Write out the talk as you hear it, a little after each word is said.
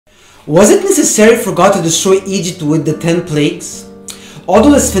Was it necessary for God to destroy Egypt with the 10 plagues?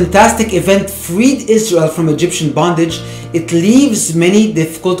 Although this fantastic event freed Israel from Egyptian bondage, it leaves many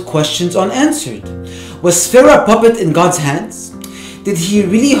difficult questions unanswered. Was Pharaoh a puppet in God's hands? Did he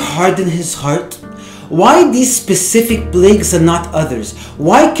really harden his heart? Why these specific plagues and not others?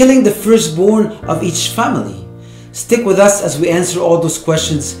 Why killing the firstborn of each family? Stick with us as we answer all those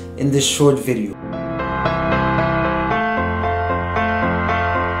questions in this short video.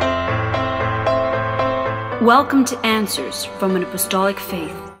 Welcome to Answers from an Apostolic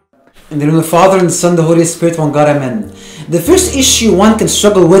Faith. In the name of the Father, and the Son, and the Holy Spirit, one God, Amen. The first issue one can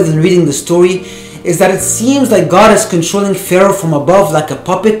struggle with in reading the story is that it seems like God is controlling Pharaoh from above like a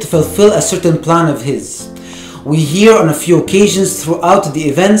puppet to fulfill a certain plan of his. We hear on a few occasions throughout the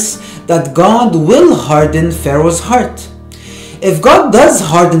events that God will harden Pharaoh's heart. If God does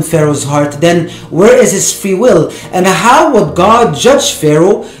harden Pharaoh's heart, then where is his free will? And how would God judge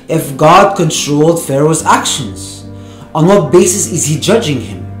Pharaoh if God controlled Pharaoh's actions? On what basis is he judging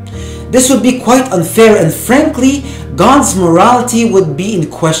him? This would be quite unfair, and frankly, God's morality would be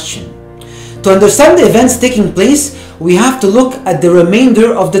in question. To understand the events taking place, we have to look at the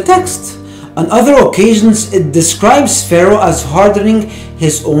remainder of the text. On other occasions, it describes Pharaoh as hardening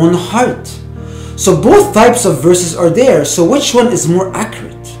his own heart. So both types of verses are there, so which one is more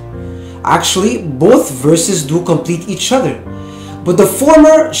accurate? Actually, both verses do complete each other. But the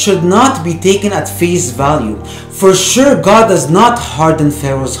former should not be taken at face value. For sure, God does not harden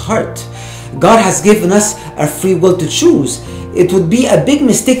Pharaoh's heart. God has given us a free will to choose. It would be a big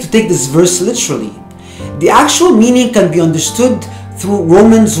mistake to take this verse literally. The actual meaning can be understood through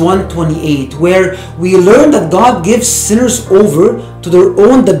Romans 1:28, where we learn that God gives sinners over to their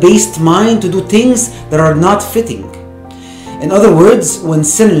own debased mind to do things that are not fitting. In other words, when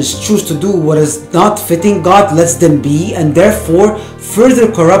sinners choose to do what is not fitting, God lets them be, and therefore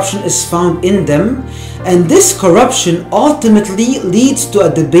further corruption is found in them, and this corruption ultimately leads to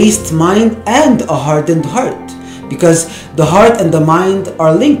a debased mind and a hardened heart, because the heart and the mind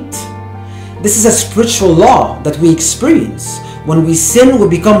are linked. This is a spiritual law that we experience. When we sin, we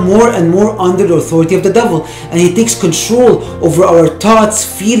become more and more under the authority of the devil, and he takes control over our thoughts,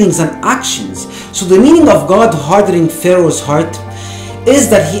 feelings, and actions. So the meaning of God hardening Pharaoh's heart is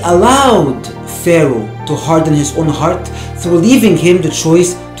that he allowed Pharaoh to harden his own heart through leaving him the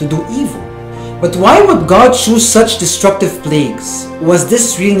choice to do evil. But why would God choose such destructive plagues? Was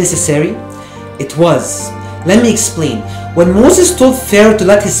this really necessary? It was. Let me explain. When Moses told Pharaoh to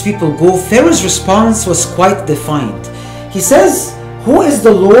let his people go, Pharaoh's response was quite defiant. He says, "Who is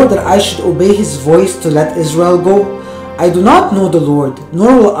the Lord that I should obey his voice to let Israel go? I do not know the Lord,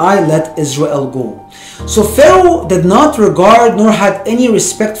 nor will I let Israel go." So Pharaoh did not regard nor had any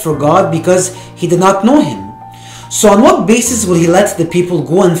respect for God because he did not know him. So on what basis will he let the people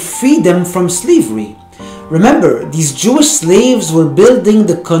go and free them from slavery? Remember, these Jewish slaves were building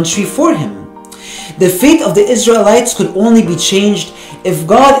the country for him. The fate of the Israelites could only be changed if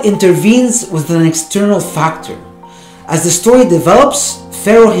God intervenes with an external factor. As the story develops,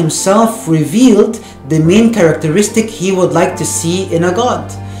 Pharaoh himself revealed the main characteristic he would like to see in a god.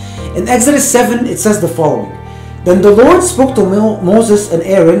 In Exodus 7, it says the following: "Then the Lord spoke to Moses and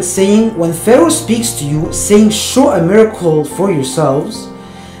Aaron, saying, When Pharaoh speaks to you, saying, Show a miracle for yourselves,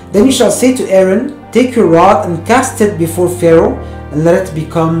 then you shall say to Aaron, Take your rod and cast it before Pharaoh, and let it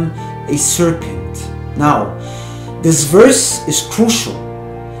become a serpent." Now, this verse is crucial,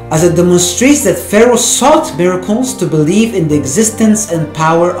 as it demonstrates that Pharaoh sought miracles to believe in the existence and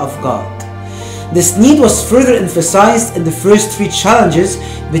power of God. This need was further emphasized in the first three challenges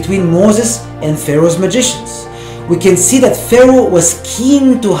between Moses and Pharaoh's magicians. We can see that Pharaoh was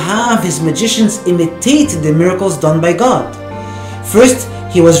keen to have his magicians imitate the miracles done by God. First,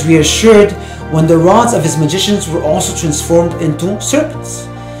 he was reassured when the rods of his magicians were also transformed into serpents.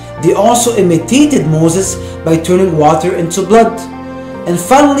 They also imitated Moses by turning water into blood. And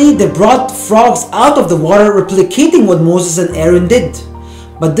finally, they brought frogs out of the water, replicating what Moses and Aaron did.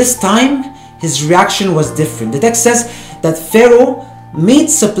 But this time, his reaction was different. The text says that Pharaoh made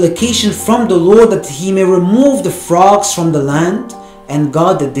supplication from the Lord that he may remove the frogs from the land, and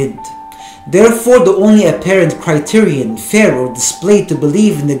God did. Therefore, the only apparent criterion Pharaoh displayed to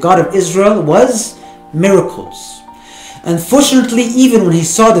believe in the God of Israel was miracles. Unfortunately, even when he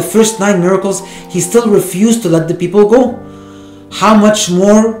saw the first 9 miracles, he still refused to let the people go. How much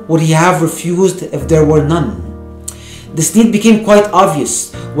more would he have refused if there were none? This need became quite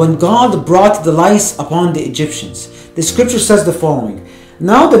obvious when God brought the lice upon the Egyptians. The scripture says the following: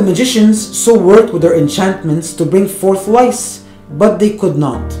 "Now the magicians so worked with their enchantments to bring forth lice, but they could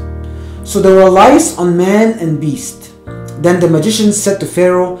not. So there were lice on man and beast. Then the magicians said to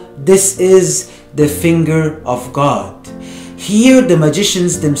Pharaoh, "This is the finger of God." Here the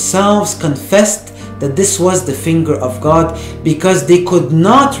magicians themselves confessed that this was the finger of God because they could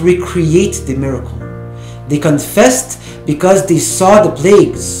not recreate the miracle. They confessed because they saw the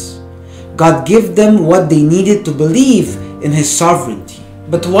plagues. God gave them what they needed to believe in His sovereignty.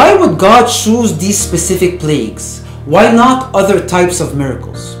 But why would God choose these specific plagues? Why not other types of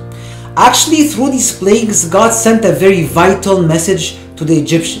miracles? Actually, through these plagues, God sent a very vital message to the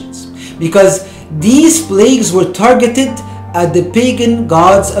Egyptians, because these plagues were targeted at the pagan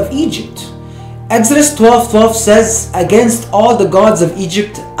gods of Egypt. Exodus 12:12 says, "Against all the gods of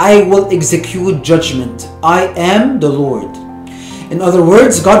Egypt I will execute judgment. I am the Lord." In other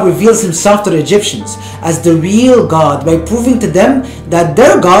words, God reveals Himself to the Egyptians as the real God by proving to them that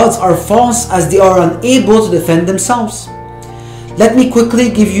their gods are false, as they are unable to defend themselves. Let me quickly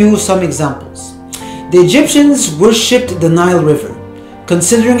give you some examples. The Egyptians worshipped the Nile River,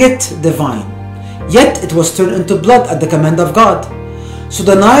 considering it divine. Yet it was turned into blood at the command of God. So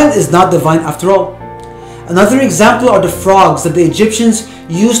the Nile is not divine after all. Another example are the frogs that the Egyptians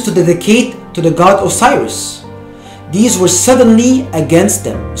used to dedicate to the god Osiris. These were suddenly against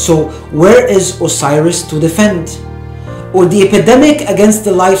them. So where is Osiris to defend? Or the epidemic against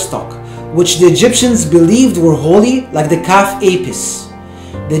the livestock, which the Egyptians believed were holy, like the calf Apis.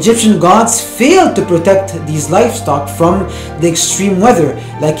 The Egyptian gods failed to protect these livestock from the extreme weather,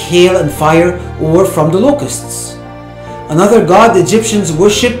 like hail and fire, or from the locusts. Another god the Egyptians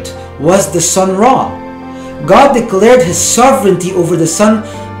worshipped was the sun Ra. God declared His sovereignty over the sun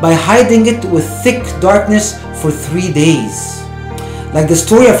by hiding it with thick darkness for 3 days. Like the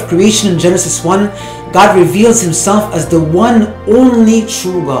story of creation in Genesis 1, God reveals Himself as the one only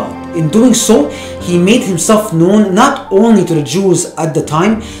true God. In doing so, He made Himself known not only to the Jews at the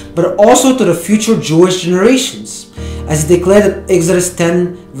time, but also to the future Jewish generations, as He declared in Exodus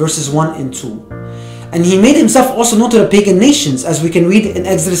 10 verses 1 and 2. And He made Himself also known to the pagan nations, as we can read in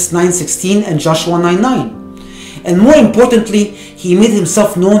Exodus 9:16 and Joshua 9:9. And more importantly, He made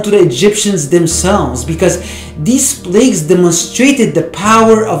Himself known to the Egyptians themselves, because these plagues demonstrated the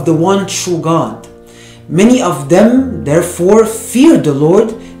power of the one true God. Many of them, therefore, feared the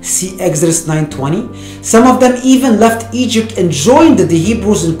Lord. See Exodus 9:20. Some of them even left Egypt and joined the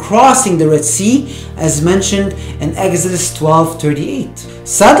Hebrews in crossing the Red Sea, as mentioned in Exodus 12:38.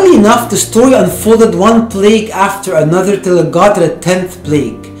 Sadly enough, the story unfolded one plague after another till it got to the 10th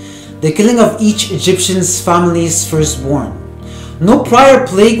plague, the killing of each Egyptian's family's firstborn. No prior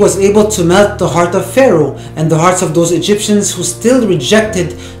plague was able to melt the heart of Pharaoh and the hearts of those Egyptians who still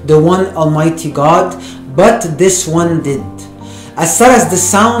rejected the one Almighty God, but this one did. As sad as this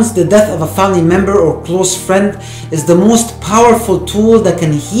sounds, the death of a family member or close friend is the most powerful tool that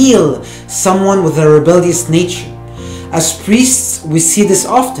can heal someone with a rebellious nature. As priests, we see this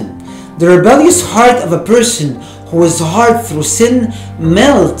often. The rebellious heart of a person who is hard through sin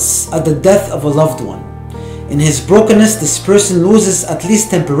melts at the death of a loved one. In his brokenness, this person loses, at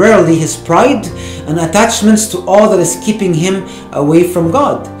least temporarily, his pride and attachments to all that is keeping him away from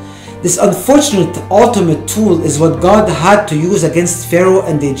God. This unfortunate ultimate tool is what God had to use against Pharaoh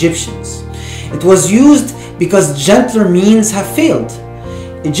and the Egyptians. It was used because gentler means have failed.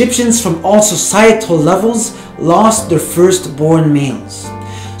 Egyptians from all societal levels lost their firstborn males.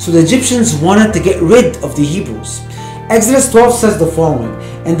 So the Egyptians wanted to get rid of the Hebrews. Exodus 12 says the following,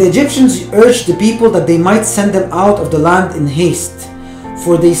 "And the Egyptians urged the people that they might send them out of the land in haste.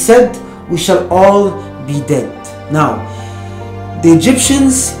 For they said, we shall all be dead." Now, the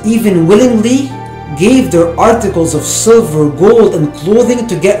Egyptians even willingly gave their articles of silver, gold, and clothing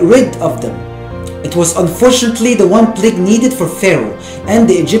to get rid of them. It was unfortunately the one plague needed for Pharaoh and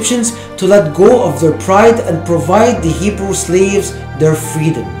the Egyptians to let go of their pride and provide the Hebrew slaves their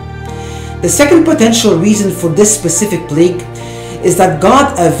freedom. The second potential reason for this specific plague is that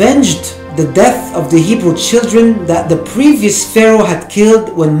God avenged the death of the Hebrew children that the previous Pharaoh had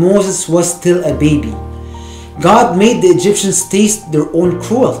killed when Moses was still a baby. God made the Egyptians taste their own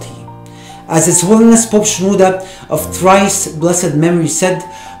cruelty. As His Holiness Pope Shenouda of thrice blessed memory said,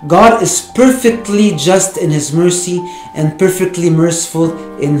 God is perfectly just in His mercy and perfectly merciful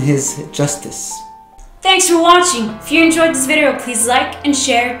in His justice. Thanks for watching. If you enjoyed this video, please like and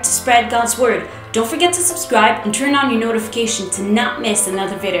share to spread God's word. Don't forget to subscribe and turn on your notification to not miss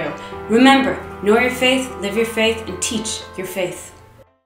another video. Remember, know your faith, live your faith, and teach your faith.